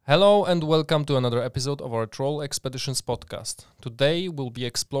Hello and welcome to another episode of our Troll Expeditions podcast. Today we'll be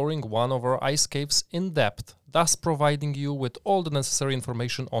exploring one of our ice caves in depth, thus providing you with all the necessary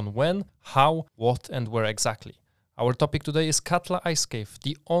information on when, how, what and where exactly. Our topic today is Katla Ice Cave,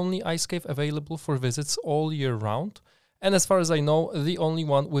 the only ice cave available for visits all year round, and as far as I know, the only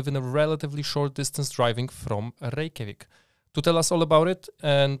one within a relatively short distance driving from Reykjavik. To tell us all about it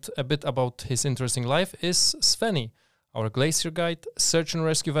and a bit about his interesting life is Svenny, our glacier guide, search and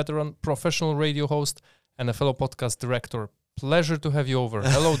rescue veteran, professional radio host, and a fellow podcast director. Pleasure to have you over.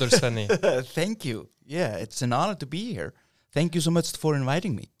 Hello there, Svenny. Thank you. Yeah, it's an honor to be here. Thank you so much for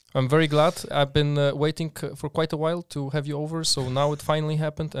inviting me. I'm very glad. I've been waiting for quite a while to have you over, so now it finally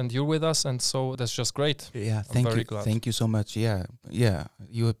happened, and you're with us, and so that's just great. Yeah, thank you. Glad. Thank you so much. Yeah.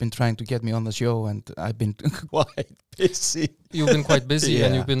 You have been trying to get me on the show, and I've been quite busy. You've been quite busy, Yeah.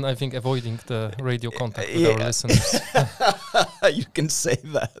 and you've been, I think, avoiding the radio contact with our listeners. You can say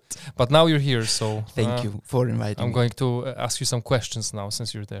that. But now you're here, so Thank you for inviting I'm me. going to ask you some questions now,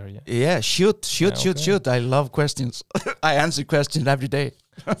 since you're there. Yeah. Yeah, shoot. I love questions. I answer questions every day.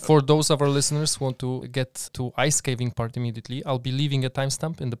 For those of our listeners who want to get to ice caving part immediately, I'll be leaving a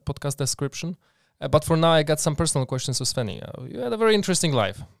timestamp in the podcast description. But for now, I got some personal questions to Svenny. You had a very interesting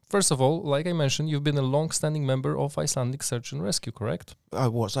life. First of all, like I mentioned, you've been a long-standing member of Icelandic Search and Rescue, correct?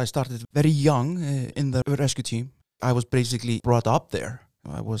 I started very young in the rescue team. I was basically brought up there.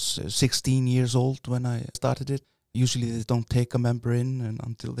 I was 16 years old when I started it. Usually they don't take a member in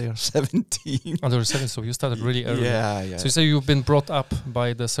until they are 17. Under 7, so you started really early. Yeah. So you say you've been brought up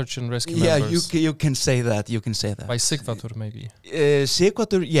by the Search and Rescue Yeah, members. you can say that. By Sigvatur, maybe.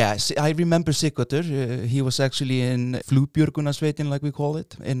 Sigvatur, yeah, I remember Sigvatur. He was actually in Flugbjörgunarsveitin, like we call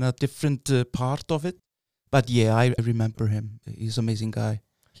it, in a different part of it. But yeah, I remember him. He's an amazing guy.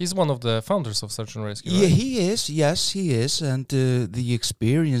 He's one of the founders of Search and Rescue, Yeah, right? he is. Yes, he is. And the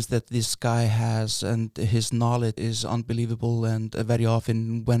experience that this guy has and his knowledge is unbelievable. And very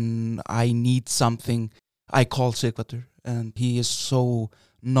often when I need something, I call Sigvatur. And he is so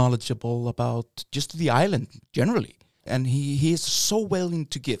knowledgeable about just the island generally. And he is so willing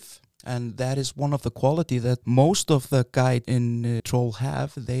to give. And that is one of the quality that most of the guide in Troll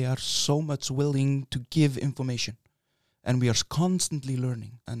have. They are so much willing to give information. And we are constantly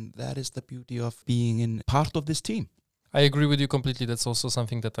learning. And that is the beauty of being in part of this team. I agree with you completely. That's also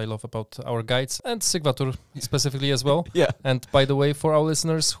something that I love about our guides and Sigvatur specifically as well. Yeah. And by the way, for our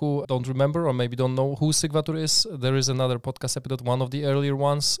listeners who don't remember or maybe don't know who Sigvatur is, there is another podcast episode, one of the earlier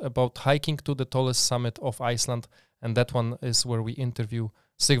ones, about hiking to the tallest summit of Iceland. And that one is where we interview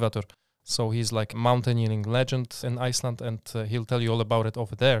Sigvatur. So he's like a mountaineering legend in Iceland, and he'll tell you all about it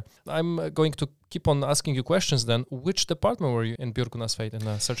over there. I'm going to keep on asking you questions then. Which department were you in Björgunarsveit in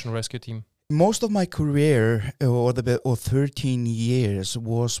the search and rescue team? Most of my career, or 13 years,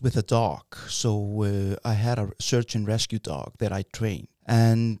 was with a dog. So I had a search and rescue dog that I trained.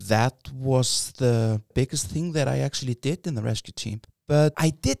 And that was the biggest thing that I actually did in the rescue team. But I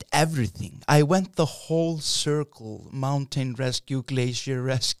did everything. I went the whole circle: mountain rescue, glacier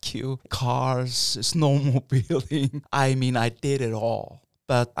rescue, cars, snowmobiling. I mean, I did it all.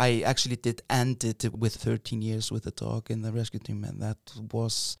 But I actually did end it with 13 years with the dog in the rescue team. And that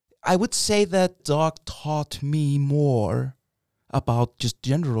was, I would say that dog taught me more about just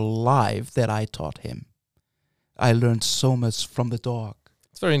general life that I taught him. I learned so much from the dog.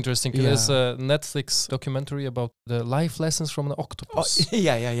 It's very interesting. Yeah. There's a Netflix documentary about the life lessons from the octopus.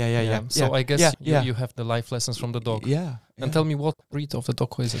 Yeah. So I guess yeah. you have the life lessons from the dog. Yeah. And tell me, what breed of the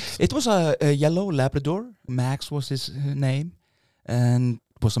dog is it? It was a yellow Labrador. Max was his name. And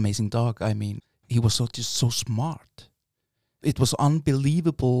it was an amazing dog. I mean, he was just so smart. It was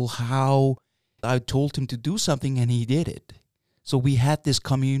unbelievable how I told him to do something and he did it. So we had this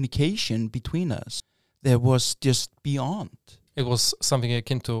communication between us that was just beyond. It was something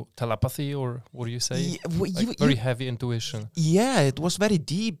akin to telepathy, or what do you say? Very heavy intuition. Yeah, it was very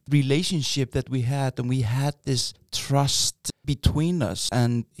deep relationship that we had, and we had this trust between us,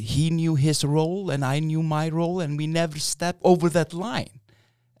 and he knew his role and I knew my role, and we never stepped over that line.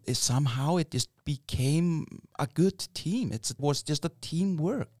 Somehow it just became a good team. It was just a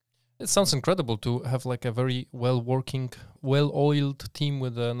teamwork. It sounds incredible to have like a very well-working, well-oiled team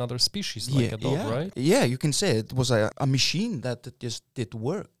with another species like a dog, right? Yeah, you can say it was a machine that just did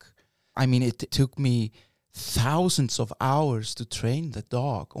work. I mean, it took me thousands of hours to train the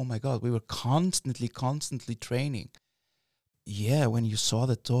dog. Oh my God, we were constantly training. Yeah, when you saw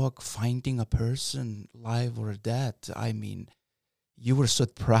the dog finding a person, live or dead, I mean, you were so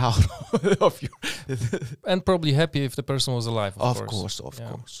proud of your... And probably happy if the person was alive, of course. Of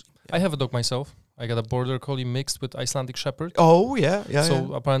course. I have a dog myself. I got a border collie mixed with Icelandic shepherd. Oh, yeah.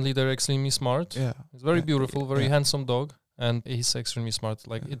 So apparently they're extremely smart. Yeah. It's very beautiful, very yeah. handsome dog. And he's extremely smart.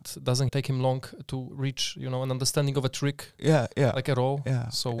 Like it doesn't take him long to reach, an understanding of a trick. Yeah. Like at all. Yeah.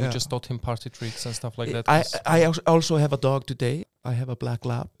 So we just taught him party tricks and stuff like that. I also have a dog today. I have a black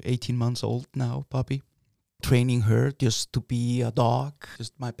lab, 18 months old now, puppy. Training her just to be a dog,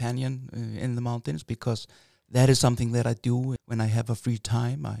 just my companion in the mountains, because that is something that I do when I have a free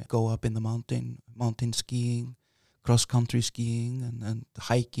time. I go up in the mountain skiing, cross-country skiing and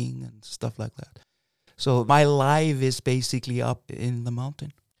hiking and stuff like that. So my life is basically up in the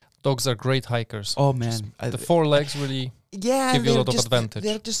mountain. Dogs are great hikers. Oh, man. The 4 legs really give you a lot of advantage.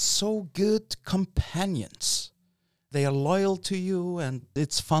 They're just so good companions. They are loyal to you, and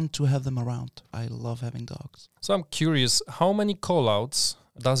it's fun to have them around. I love having dogs. So I'm curious, how many call-outs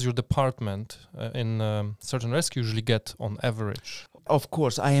does your department in search and rescue usually get on average? Of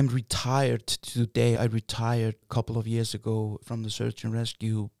course, I am retired today. I retired a couple of years ago from the search and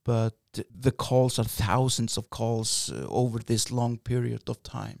rescue, but the calls are thousands of calls over this long period of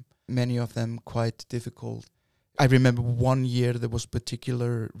time. Many of them quite difficult. I remember one year that was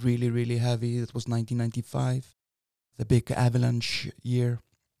particular, really, really heavy. It was 1995, the big avalanche year.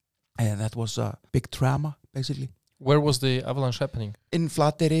 And that was a big trauma, basically. Where was the avalanche happening? In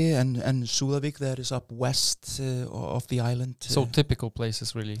Flateyri and Súðavík, that is up west of the island. So typical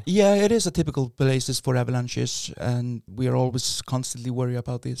places, really. Yeah, it is a typical places for avalanches, and we are always constantly worried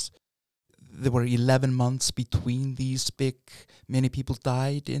about this. There were 11 months between these big. Many people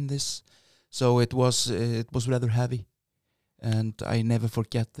died in this, so it was rather heavy, and I never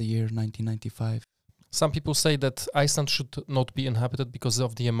forget the year 1995. Some people say that Iceland should not be inhabited because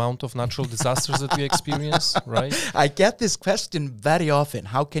of the amount of natural disasters that we experience, right? I get this question very often.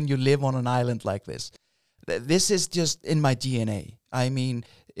 How can you live on an island like this? This is just in my DNA. I mean,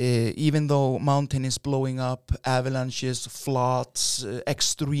 even though mountain is blowing up, avalanches, floods,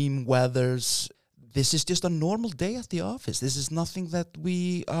 extreme weathers, this is just a normal day at the office. This is nothing that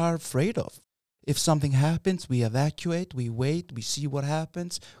we are afraid of. If something happens, we evacuate, we wait, we see what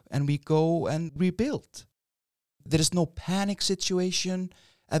happens, and we go and rebuild. There is no panic situation.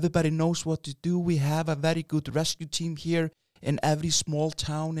 Everybody knows what to do. We have a very good rescue team here in every small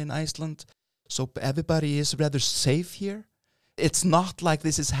town in Iceland. So everybody is rather safe here. It's not like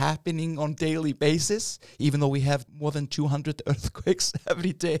this is happening on daily basis, even though we have more than 200 earthquakes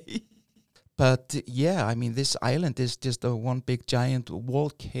every day. But yeah, I mean, this island is just a one big giant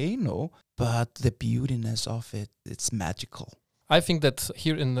volcano, but the beautiness of it, it's magical. I think that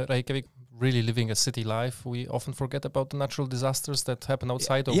here in Reykjavik, really living a city life, we often forget about the natural disasters that happen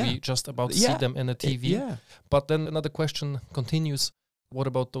outside, or we just about see them in a TV. But then another question continues. What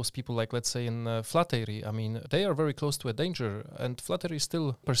about those people, like, let's say, in Flateyri? I mean, they are very close to a danger, and Flateyri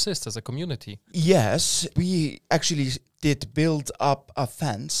still persists as a community. Yes, we actually did build up a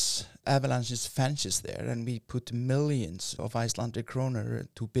fence, avalanches fences there, and we put millions of Icelandic kroner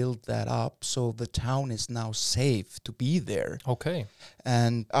to build that up, so the town is now safe to be there. Okay.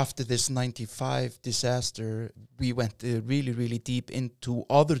 And after this 95 disaster, we went really, really deep into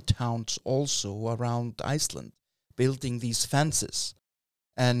other towns also around Iceland, building these fences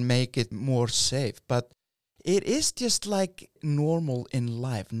and make it more safe. But it is just like normal in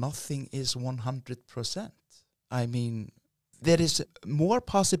life. Nothing is 100%. I mean, there is more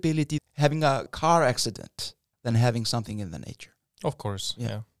possibility having a car accident than having something in the nature. Of course,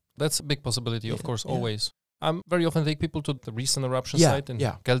 yeah. That's a big possibility, of course, yeah. always. I very often take people to the recent eruption site in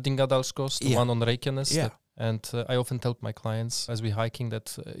Geldingadalskos, the one on Reykjanes. Yeah. And I often tell my clients as we're hiking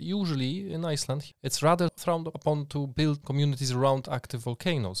that usually in Iceland, it's rather frowned upon to build communities around active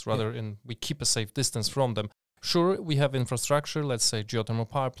volcanoes, rather we keep a safe distance from them. Sure, we have infrastructure, let's say geothermal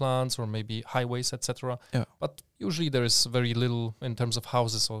power plants or maybe highways, etc. Yeah. But usually there is very little in terms of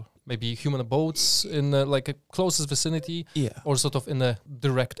houses or maybe human abodes in like a closest vicinity or sort of in a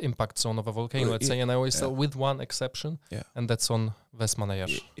direct impact zone of a volcano, let's say. And I always tell with one exception, and that's on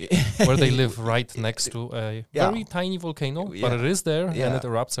Vestmannaeyjar, where they live right next to a very tiny volcano, but it is there and it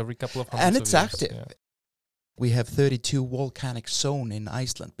erupts every couple of hundreds of years. And it's active. Yeah. We have 32 volcanic zone in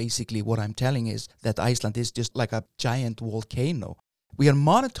Iceland. Basically, what I'm telling is that Iceland is just like a giant volcano. We are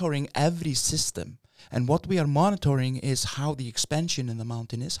monitoring every system. And what we are monitoring is how the expansion in the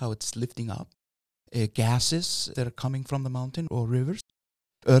mountain is, how it's lifting up. Gases that are coming from the mountain or rivers.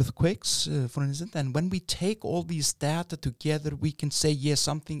 Earthquakes, for instance. And when we take all these data together, we can say, yes,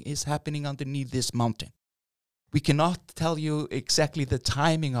 something is happening underneath this mountain. We cannot tell you exactly the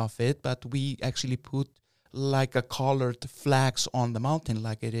timing of it, but we actually put like a colored flags on the mountain,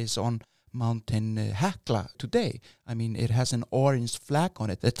 like it is on Mountain Hekla today. I mean, it has an orange flag on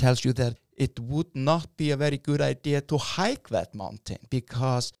it that tells you that it would not be a very good idea to hike that mountain,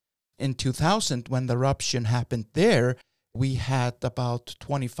 because in 2000, when the eruption happened there, we had about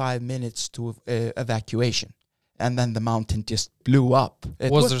 25 minutes to evacuation. And then the mountain just blew up.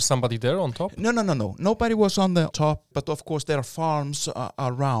 Was there somebody there on top? No. Nobody was on the top, but of course there are farms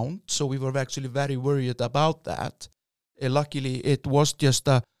around, so we were actually very worried about that. Luckily, it was just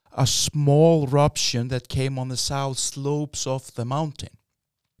a small eruption that came on the south slopes of the mountain.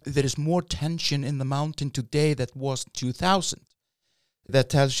 There is more tension in the mountain today than was 2000. That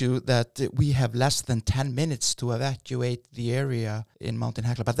tells you that we have less than 10 minutes to evacuate the area in Mountain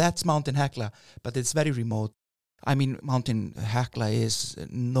Hekla. But that's Mountain Hekla, but it's very remote. I mean, Mountain Hekla is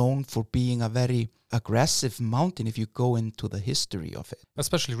known for being a very aggressive mountain if you go into the history of it.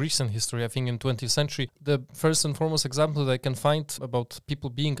 Especially recent history, I think in 20th century. The first and foremost example that I can find about people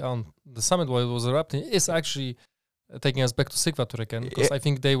being on the summit while it was erupting is actually taking us back to Sigvatur again, because I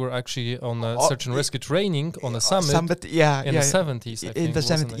think they were actually on a search and rescue training on a summit in the 70s. In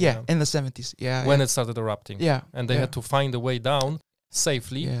the 70s, when it started erupting. Yeah. And they had to find a way down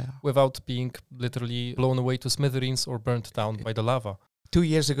safely without being literally blown away to smithereens or burnt down by the lava. 2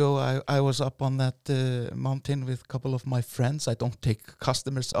 years ago, I was up on that mountain with a couple of my friends. I don't take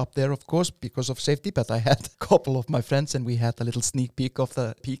customers up there, of course, because of safety, but I had a couple of my friends and we had a little sneak peek of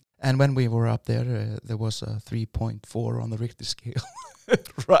the peak. And when we were up there, there was a 3.4 on the Richter scale.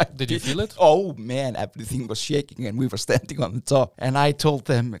 Right. Did you feel it? Oh, man, everything was shaking and we were standing on the top. And I told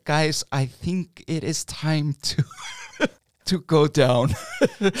them, guys, I think it is time to... to go down.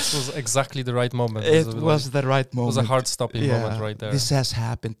 It was exactly the right moment. It was the right moment. It was a heart-stopping moment right there. This has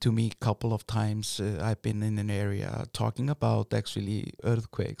happened to me a couple of times. I've been in an area talking about actually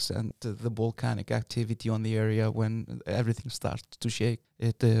earthquakes and the volcanic activity on the area when everything starts to shake.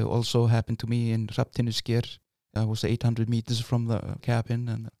 It also happened to me in Hrafntinnusker. I was 800 meters from the cabin,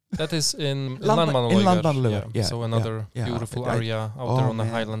 and that is in Landmannalaugar. So another beautiful area out there on the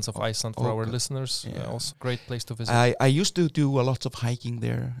highlands of Iceland for our listeners. Also great place to visit. I used to do a lot of hiking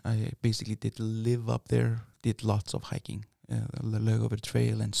there. I basically did live up there, did lots of hiking. The Laugaver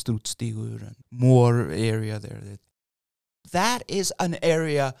Trail and Strutstígur and more area there. That is an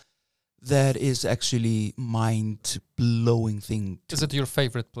area that is actually mind-blowing thing. Is it your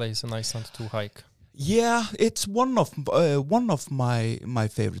favorite place in Iceland to hike? Yeah, it's one of my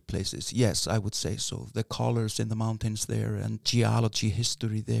favorite places. Yes, I would say so. The colors in the mountains there and geology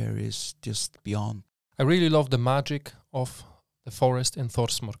history there is just beyond. I really love the magic of the forest in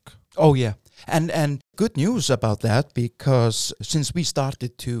Þórsmörk. Oh yeah, and good news about that, because since we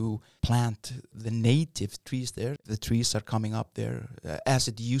started to plant the native trees there, the trees are coming up there as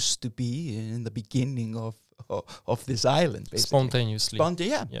it used to be in the beginning of this island. Basically. Spontaneously.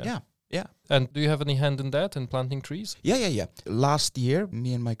 Yeah. And do you have any hand in that, in planting trees? Yeah. Last year,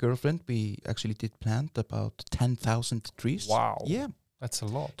 me and my girlfriend, we actually did plant about 10,000 trees. Wow. Yeah. That's a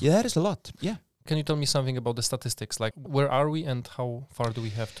lot. Yeah, that is a lot. Yeah. Can you tell me something about the statistics? Like, where are we and how far do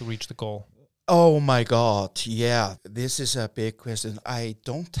we have to reach the goal? Oh my God. Yeah. This is a big question. I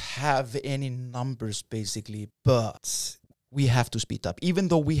don't have any numbers basically, but we have to speed up. Even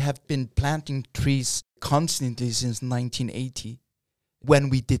though we have been planting trees constantly since 1980. When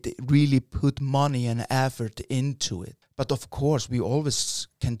we did really put money and effort into it. But of course, we always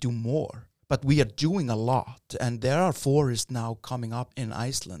can do more. But we are doing a lot, and there are forests now coming up in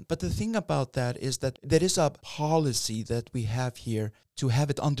Iceland. But the thing about that is that there is a policy that we have here to have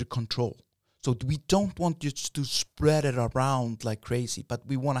it under control. So we don't want just to spread it around like crazy, but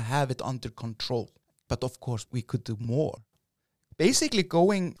we want to have it under control. But of course, we could do more. Basically,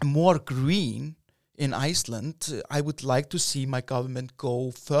 going more green in Iceland, I would like to see my government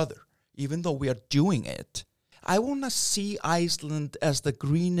go further, even though we are doing it. I want to see Iceland as the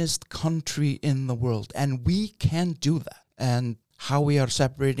greenest country in the world, and we can do that. And how we are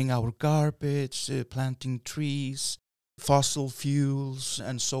separating our garbage, planting trees, fossil fuels,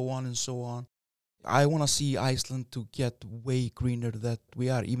 and so on and so on. I want to see Iceland to get way greener than we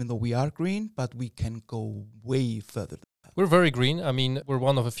are, even though we are green, but we can go way further. We're very green. I mean, we're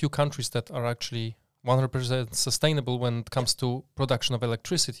one of a few countries that are actually 100% sustainable when it comes to production of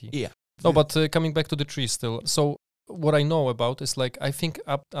electricity. Yeah. No, but coming back to the trees still. So what I know about is like, I think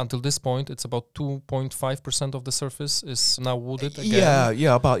up until this point, it's about 2.5% of the surface is now wooded again.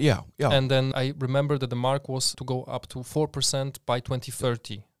 Yeah. And then I remember that the mark was to go up to 4% by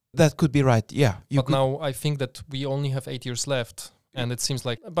 2030. That could be right, yeah. But now I think that we only have 8 years left. And it seems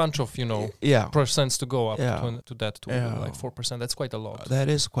like a bunch of, percents to go up to that, like 4%. That's quite a lot. That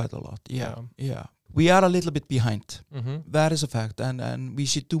is quite a lot, yeah. We are a little bit behind. Mm-hmm. That is a fact. And we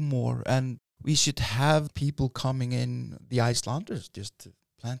should do more. And we should have people coming in, the Icelanders, just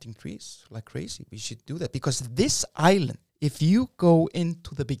planting trees like crazy. We should do that because this island, if you go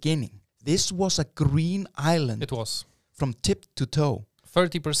into the beginning, this was a green island. It was. From tip to toe.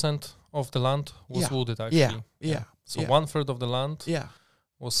 30% of the land was wooded, actually. Yeah. So 1/3 of the land Yeah.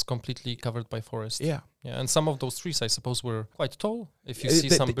 was completely covered by forest. Yeah. Yeah, and some of those trees, I suppose, were quite tall. If you see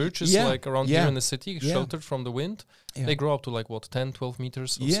some birches like around here in the city, sheltered from the wind, they grow up to like, 10, 12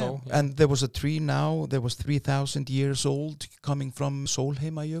 meters or so. Yeah. And there was a tree now, there was 3,000 years old coming from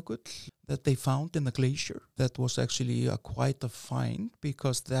Sólheimajökull that they found in the glacier. That was actually quite a find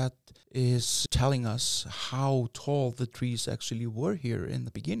because that is telling us how tall the trees actually were here in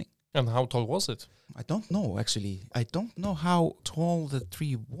the beginning. And how tall was it? I don't know, actually. I don't know how tall the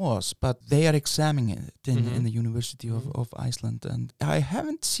tree was, but they are examining it in the University of Iceland. And I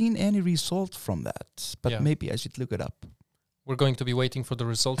haven't seen any result from that, but maybe I should look it up. We're going to be waiting for the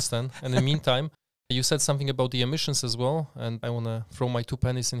results then. And in the meantime, you said something about the emissions as well, and I want to throw my 2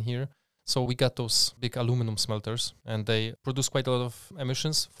 pennies in here. So we got those big aluminum smelters, and they produce quite a lot of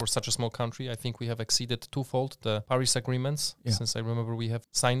emissions for such a small country. I think we have exceeded twofold the Paris agreements, since I remember we have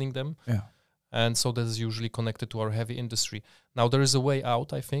signing them. Yeah. And so that is usually connected to our heavy industry. Now there is a way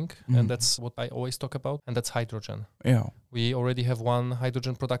out, I think, and that's what I always talk about, and that's hydrogen. Yeah. We already have one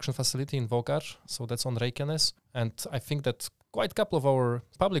hydrogen production facility in Vogar, so that's on Reykjanes. And I think that quite a couple of our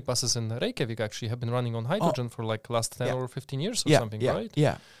public buses in Reykjavik actually have been running on hydrogen for like last 10 or 15 years or something, right?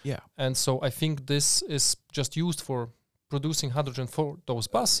 Yeah. And so I think this is just used for producing hydrogen for those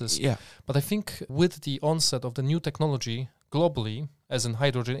buses. Yeah. But I think with the onset of the new technology globally, as in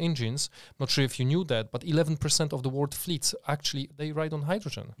hydrogen engines, not sure if you knew that, but 11% of the world fleets actually, they ride on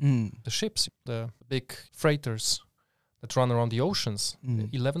hydrogen. The ships, the big freighters that run around the oceans,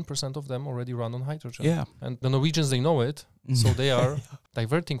 11% of them already run on hydrogen. Yeah. And the Norwegians, they know it, so they are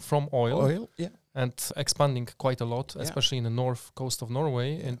diverting from oil and expanding quite a lot, especially in the north coast of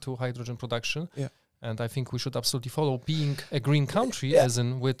Norway, into hydrogen production. Yeah. And I think we should absolutely follow being a green country, as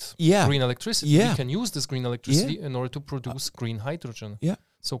in with green electricity. We can use this green electricity in order to produce green hydrogen. Yeah.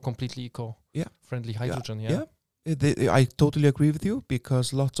 So completely eco-friendly hydrogen. I totally agree with you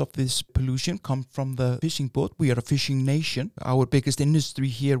because lots of this pollution come from the fishing boat. We are a fishing nation. Our biggest industry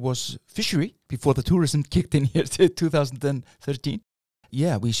here was fishery before the tourism kicked in here to 2013.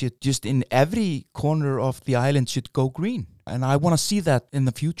 Yeah, we should just in every corner of the island should go green. And I want to see that in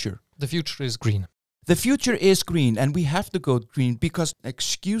the future. The future is green. The future is green, and we have to go green because,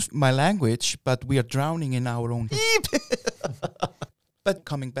 excuse my language, but we are drowning in our own heat. But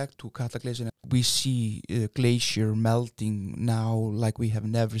coming back to Katla, we see glacier melting now like we have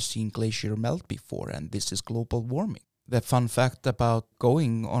never seen glacier melt before, and this is global warming. The fun fact about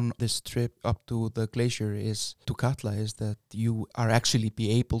going on this trip up to the glacier to Katla is that you are actually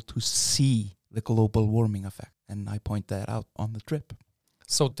be able to see the global warming effect, and I point that out on the trip.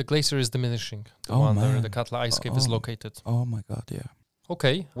 So the glacier is diminishing, the one where the Katla ice cave is located. Oh my God, yeah.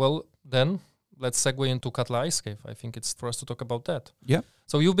 Okay, well then let's segue into Katla ice cave. I think it's for us to talk about that. Yeah.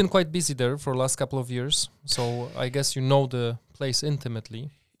 So you've been quite busy there for the last couple of years. So I guess you know the place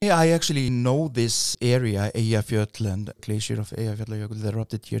intimately. Yeah, I actually know this area, Eyjafjöll, glacier of Eyjafjallajökull, that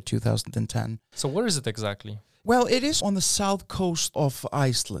erupted here 2010. So where is it exactly? Well, it is on the south coast of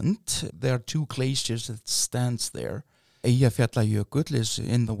Iceland. There are 2 glaciers that stands there. Eyjafjallajökull is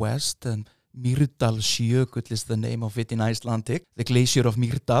in the west, and Mýrdalsjökull is the name of it in Icelandic, the glacier of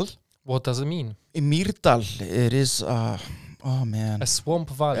Mýrdal. What does it mean? In Mýrdal, it is, a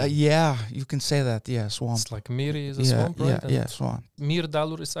swamp valley. Yeah, you can say that, swamp. It's like Mýri is a swamp, right? Yeah, swamp.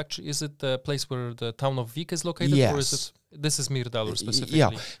 Mýrdalur is it the place where the town of Vík is located? Yes. Or is this is Mýrdalur specifically?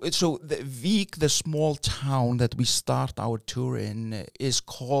 Yeah, so the Vík, the small town that we start our tour in, is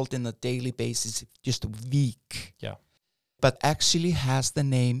called on a daily basis just Vík. Yeah. But actually has the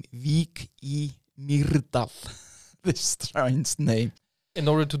name Vík í Mýrdal, this strange name. In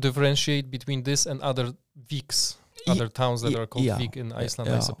order to differentiate between this and other Víks, other towns that are called Vík in Iceland,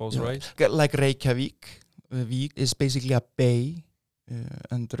 I suppose, right? Like Reykjavik. Vík is basically a bay,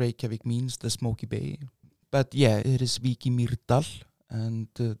 and Reykjavik means the Smoky Bay. But yeah, it is Vík í Mýrdal, and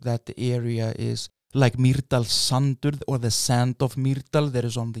that area is like Mýrdalssandur, or the sand of Mýrdal that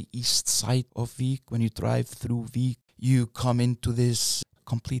is on the east side of Vík. When you drive through Vík, you come into this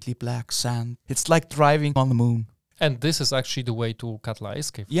completely black sand. It's like driving on the moon. And this is actually the way to Katla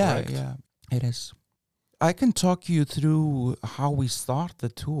ice cave, yeah, correct? Yeah, it is. I can talk you through how we start the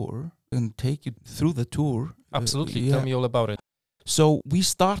tour and take you through the tour. Absolutely, tell me all about it. So we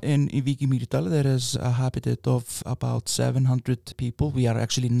start in Vík í Mýrdal. There is a habitat of about 700 people. We are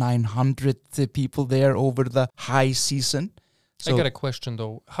actually 900 people there over the high season. So I got a question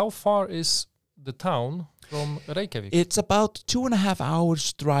though. How far is the town from Reykjavik? It's about 2.5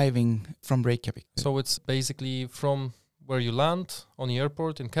 hours driving from Reykjavik. So it's basically from where you land on the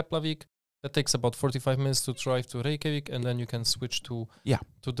airport in Keflavik. That takes about 45 minutes to drive to Reykjavik, and then you can switch to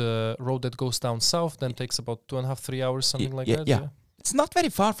the road that goes down south. Then takes about 2.5, 3 hours, something like that. Yeah. It's not very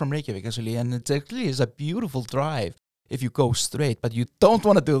far from Reykjavik, actually, and it actually is a beautiful drive if you go straight, but you don't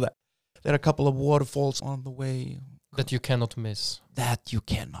want to do that. There are a couple of waterfalls on the way. That you cannot miss. That you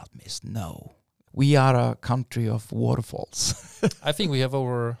cannot miss, no. We are a country of waterfalls. I think we have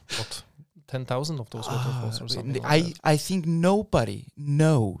over, 10,000 of those waterfalls or something like that. I think nobody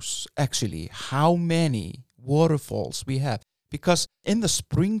knows, actually, how many waterfalls we have. Because in the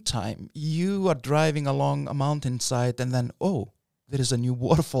springtime, you are driving along a mountainside and then, there is a new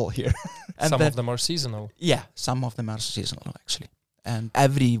waterfall here. And some of them are seasonal. Yeah, some of them are seasonal, actually. And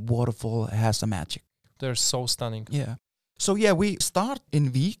every waterfall has a magic. They're so stunning. Yeah. So, we start in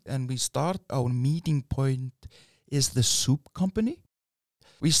Vík, and our meeting point is the soup company.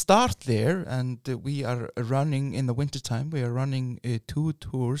 We start there, and we are running in the wintertime. We are running 2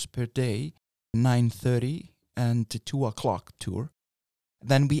 tours per day, 9:30 and 2 o'clock tour.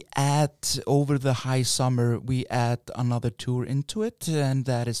 Then we add, over the high summer, we add another tour into it, and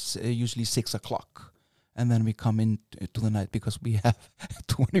that is usually 6 o'clock. And then we come in to the night because we have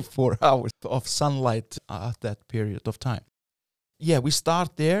 24 hours of sunlight at that period of time. Yeah, we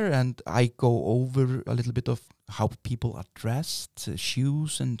start there, and I go over a little bit of how people are dressed,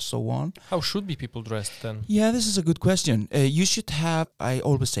 shoes, and so on. How should be people dressed then? Yeah, this is a good question. You should have, I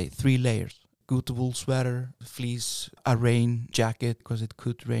always say, 3 layers. Good wool sweater, fleece, a rain jacket, because it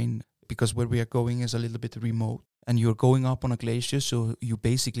could rain, because where we are going is a little bit remote. And you're going up on a glacier, so you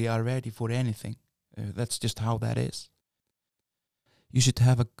basically are ready for anything. That's just how that is. You should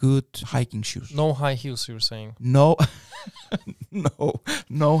have a good hiking shoes. No high heels, you're saying? No,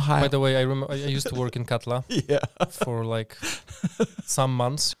 no high. By the way, I used to work in Katla for like some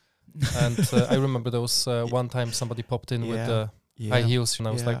months. And I remember there was one time somebody popped in with the high heels, and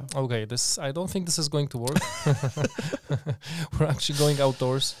I was like, okay, I don't think this is going to work. We're actually going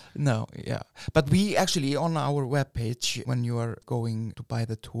outdoors. No, but we actually, on our webpage, when you are going to buy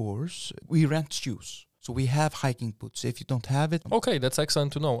the tours, we rent shoes. So we have hiking boots. If you don't have it... Okay, that's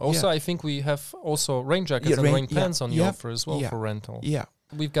excellent to know. Also, I think we have also rain jackets and rain pants on the offer as well for rental. Yeah.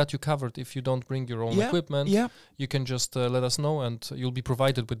 We've got you covered. If you don't bring your own equipment, you can just let us know, and you'll be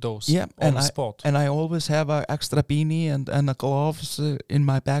provided with those on the spot. And I always have an extra beanie and a gloves in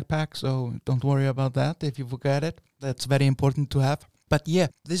my backpack, so don't worry about that if you forget it. That's very important to have. But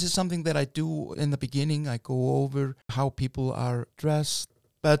this is something that I do in the beginning. I go over how people are dressed.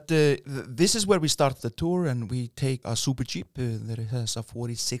 But this is where we start the tour, and we take a super Jeep that has a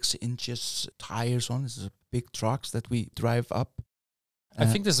 46 inches tires on. This is a big trucks that we drive up. I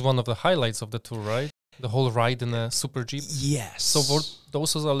think this is one of the highlights of the tour, right? The whole ride in a super Jeep. Yes. So for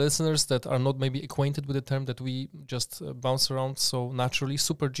those of our listeners that are not maybe acquainted with the term that we just bounce around so naturally,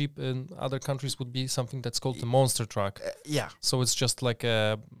 super Jeep in other countries would be something that's called the monster truck. So it's just like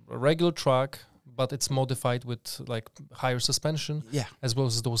a regular truck, but it's modified with like higher suspension, as well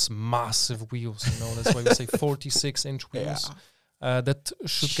as those massive wheels. That's why we say 46-inch wheels. That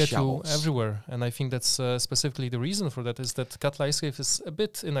should get you everywhere, and I think that's specifically the reason for that is that Katla Ice Cave is a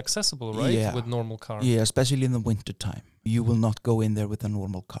bit inaccessible, right, with normal car. Yeah, especially in the winter time. You will not go in there with a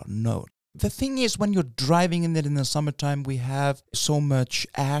normal car. No. The thing is, when you're driving in there in the summertime, we have so much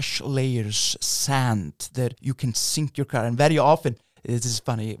ash layers, sand, that you can sink your car, and very often. It is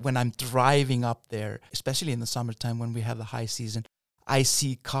funny, when I'm driving up there, especially in the summertime when we have the high season, I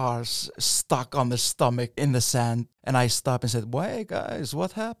see cars stuck on the stomach in the sand, and I stop and said, "Why, guys,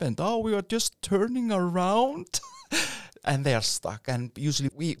 what happened?" "Oh, we are just turning around." And they are stuck, and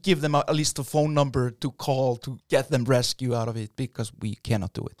usually we give them at least a phone number to call to get them rescued out of it, because we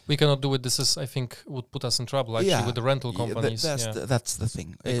cannot do it. We cannot do it. This is, I think, would put us in trouble actually with the rental companies. That's the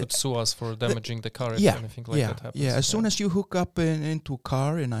thing. They could sue us for damaging the car if anything like that happens. Yeah, as soon as you hook up into a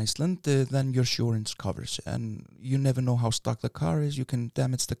car in Iceland, then your insurance covers, and you never know how stuck the car is. You can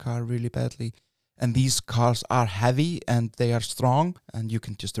damage the car really badly. And these cars are heavy and they are strong, and you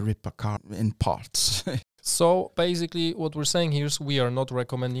can just rip a car in parts. So basically what we're saying here is we are not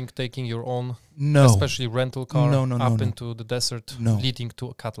recommending taking your own, especially rental car, into the desert leading to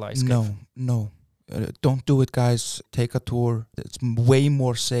a Katla Ice Cave. No. Don't do it, guys. Take a tour. It's way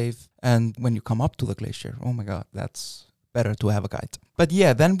more safe. And when you come up to the glacier, oh my God, that's better to have a guide. But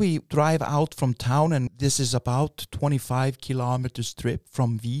then we drive out from town, and this is about 25 kilometers trip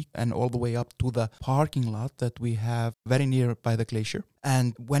from Vík and all the way up to the parking lot that we have very near by the glacier.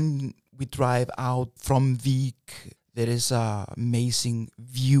 And when we drive out from Vík, There is a amazing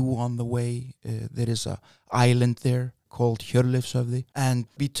view on the way. There is a island there called Hjörleifshöfði. And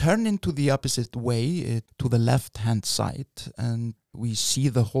we turn into the opposite way to the left-hand side, and we see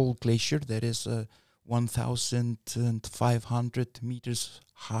the whole glacier. That is 1,500 meters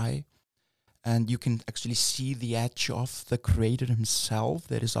high. And you can actually see the edge of the crater himself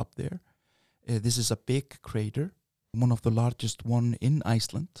that is up there. This is a big crater, one of the largest one in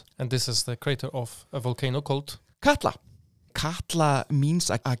Iceland. And this is the crater of a volcano called? Katla. Katla means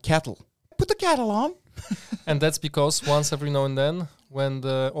a kettle. Put the kettle on. And that's because once every now and then, when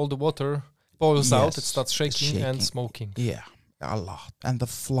all the water boils out, it starts shaking and smoking. Yeah, a lot. And the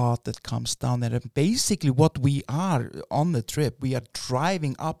flood that comes down there. And basically what we are on the trip, we are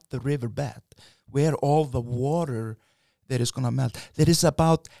driving up the riverbed where all the water that is going to melt. There is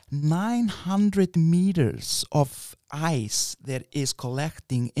about 900 meters of ice that is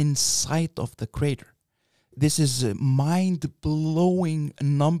collecting inside of the crater. This is mind-blowing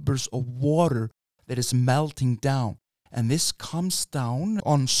numbers of water that is melting down. And this comes down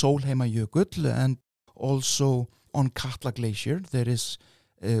on Sólheimajökull and also on Katla Glacier. There is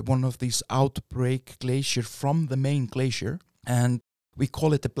one of these outbreak glacier from the main glacier. And we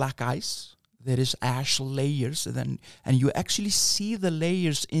call it the black ice. There is ash layers. And you actually see the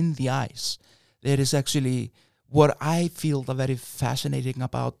layers in the ice. There is actually, what I feel very fascinating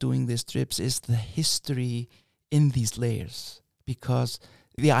about doing these trips is the history in these layers, because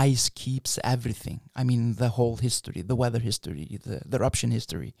the ice keeps everything. I mean, the whole history, the weather history, the eruption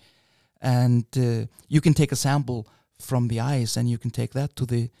history. And you can take a sample from the ice and you can take that to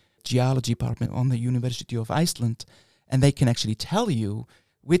the geology department on the University of Iceland, and they can actually tell you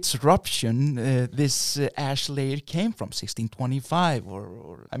which eruption this ash layer came from, 1625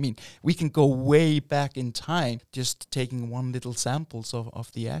 or I mean, we can go way back in time just taking one little samples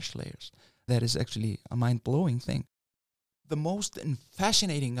of the ash layers. That is actually a mind-blowing thing. The most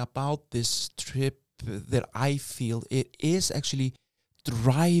fascinating about this trip that I feel, it is actually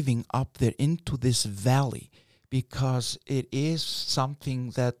driving up there into this valley, because it is something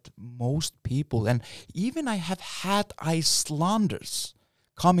that most people, and even I have had Icelanders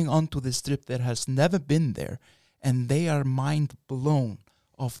coming onto this trip that has never been there, and they are mind blown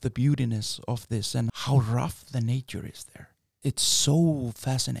of the beautiness of this and how rough the nature is there. It's so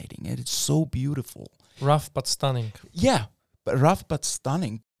fascinating and it's so beautiful. Rough but stunning. Yeah, but rough but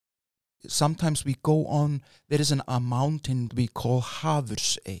stunning. Sometimes we go on, there is a mountain we call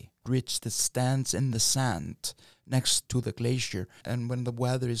Hafursey, ridge that stands in the sand next to the glacier. And when the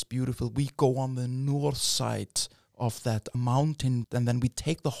weather is beautiful, we go on the north side of that mountain, and then we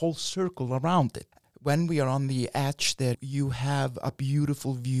take the whole circle around it. When we are on the edge there, you have a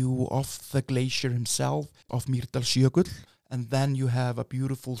beautiful view of the glacier himself, of Mýrdalsjökull, and then you have a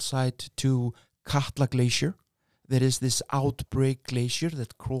beautiful sight to Katla Glacier. There is this outbreak glacier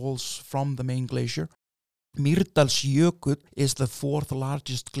that crawls from the main glacier. Mýrdalsjökull is the fourth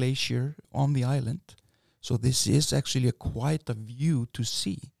largest glacier on the island. So this is actually quite a view to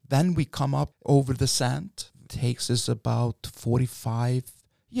see. Then we come up over the sand. It takes us about 45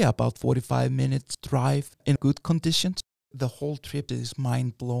 minutes drive in good conditions. The whole trip is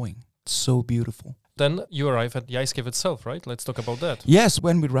mind-blowing. It's so beautiful. Then you arrive at the ice cave itself, right? Let's talk about that. Yes,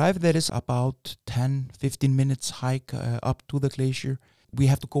 when we arrive, there is about 10-15 minutes hike up to the glacier. We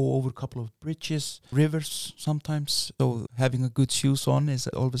have to go over a couple of bridges, rivers sometimes. So having a good shoes on is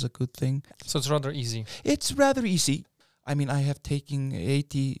always a good thing. So it's rather easy. It's rather easy. I mean, I have taken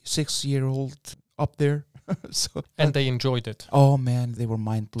 86-year-old up there. And they enjoyed it. Oh man, they were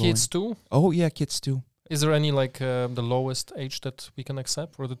mind-blowing. Kids too? Oh yeah, kids too. Is there any the lowest age that we can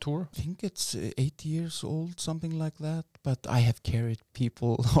accept for the tour? I think it's 8 years old, something like that. But I have carried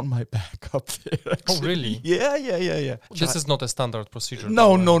people on my back up there. Actually. Oh, really? Yeah. This is not a standard procedure.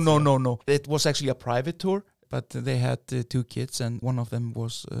 No. It was actually a private tour, but they had 2 kids, and one of them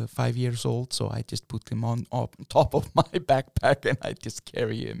was 5 years old. So I just put him on top of my backpack, and I just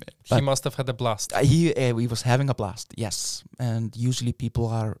carry him. He must have had a blast. He was having a blast, yes. And usually people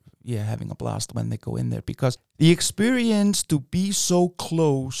are having a blast when they go in there, because the experience to be so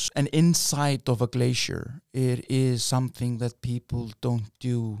close and inside of a glacier, it is something that people don't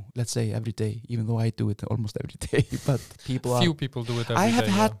do, let's say, every day, even though I do it almost every day. But few people do it every day. I have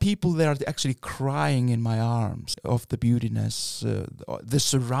had people that are actually crying in my arms of the beautiness, the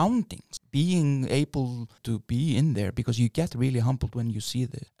surroundings, being able to be in there, because you get really humbled when you see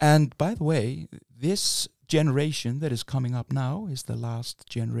this. And by the way, this generation that is coming up now is the last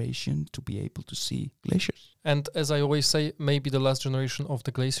generation to be able to see glaciers. And as I always say, maybe the last generation of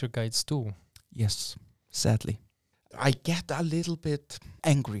the glacier guides too. Yes, sadly. I get a little bit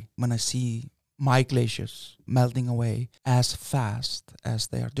angry when I see my glaciers melting away as fast as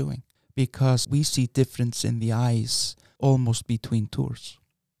they are doing, because we see difference in the ice almost between tours.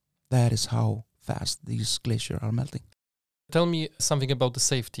 That is how fast these glaciers are melting. Tell me something about the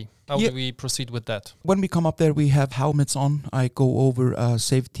safety. How do we proceed with that? When we come up there, we have helmets on. I go over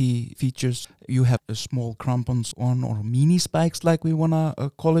safety features. You have small crampons on, or mini spikes like we want to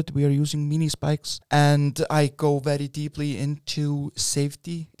call it. We are using mini spikes. And I go very deeply into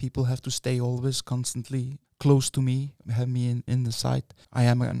safety. People have to stay always constantly close to me, have me in the sight. I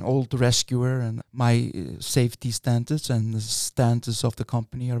am an old rescuer, and my safety standards and the standards of the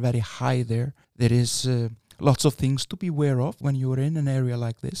company are very high there. There is lots of things to be aware of when you're in an area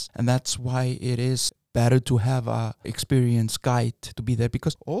like this. And that's why it is better to have a experienced guide to be there.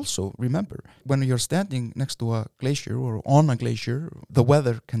 Because also, remember, when you're standing next to a glacier or on a glacier, the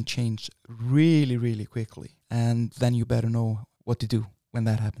weather can change really, really quickly. And then you better know what to do when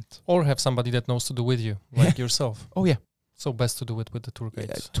that happens. Or have somebody that knows to do with you, like yourself. Oh, yeah. So best to do it with the tour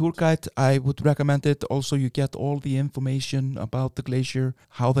guides. Tour guide, I would recommend it. Also, you get all the information about the glacier,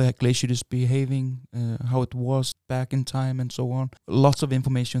 how the glacier is behaving, how it was back in time, and so on. Lots of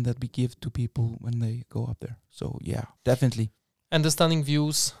information that we give to people when they go up there. So, yeah, definitely. And the stunning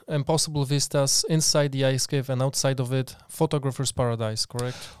views and possible vistas inside the ice cave and outside of it. Photographer's paradise,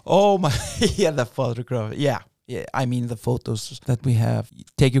 correct? Oh, my. Yeah, the photograph. Yeah. I mean, the photos that we have.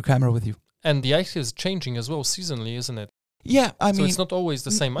 Take your camera with you. And the ice cave is changing as well seasonally, isn't it? Yeah, I mean... So it's not always the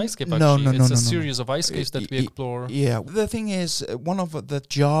same ice cave, No, actually. no, it's no, a no. series of ice caves that we explore. Yeah, the thing is, one of the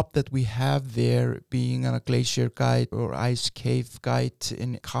job that we have there, being a glacier guide or ice cave guide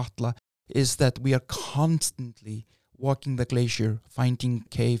in Katla, is that we are constantly walking the glacier, finding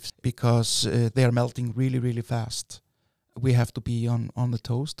caves, because they are melting really, really fast. We have to be on the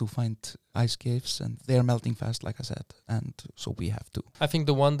toes to find ice caves, and they are melting fast, like I said, and so we have to. I think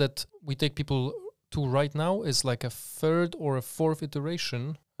the one that we take people to right now is like a third or a fourth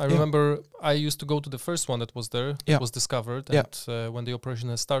iteration. I remember I used to go to the first one that was there, was discovered, and when the operation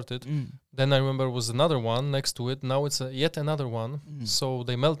has started. Then I remember was another one next to it. Now it's yet another one. So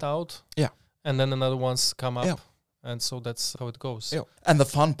they melt out, and then another ones come up. And so that's how it goes. Yeah. And the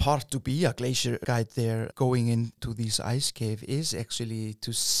fun part to be a glacier guide there, going into this ice cave, is actually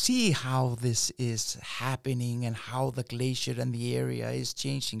to see how this is happening and how the glacier and the area is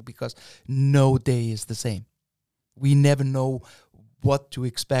changing, because no day is the same. We never know what to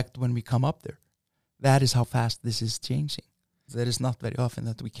expect when we come up there. That is how fast this is changing. There is not very often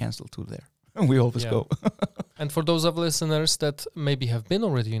that we cancel tour there. We always go. And for those of listeners that maybe have been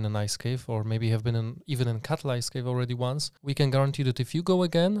already in an ice cave, or maybe have been even in Katla ice cave already once, we can guarantee that if you go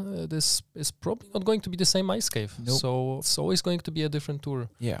again, this is probably not going to be the same ice cave. Nope. So it's always going to be a different tour.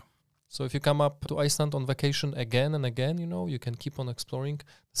 Yeah. So if you come up to Iceland on vacation again and again, you know, you can keep on exploring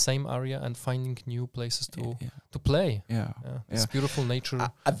the same area and finding new places to play. It's beautiful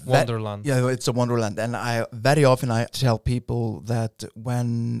nature wonderland. It's a wonderland. And I very often I tell people that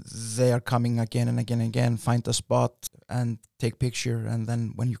when they are coming again and again and again, find a spot and take picture, and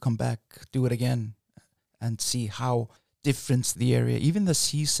then when you come back, do it again and see how different the area, even the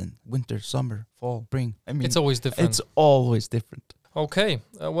season, winter, summer, fall, spring. I mean, it's always different. It's always different. Okay,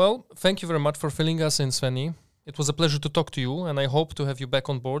 well, thank you very much for filling us in, Svenny. It was a pleasure to talk to you, and I hope to have you back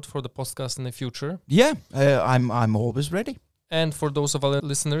on board for the podcast in the future. Yeah, I'm always ready. And for those of our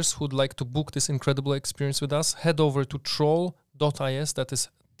listeners who'd like to book this incredible experience with us, head over to troll.is, that is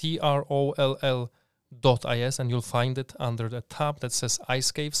TROLL.is, and you'll find it under the tab that says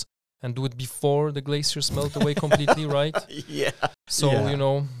Ice Caves, and do it before the glaciers melt away completely, right? Yeah. So, you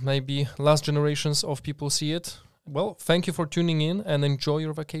know, maybe last generations of people see it. Well, thank you for tuning in, and enjoy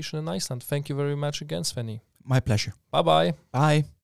your vacation in Iceland. Thank you very much again, Svenny. My pleasure. Bye-bye. Bye.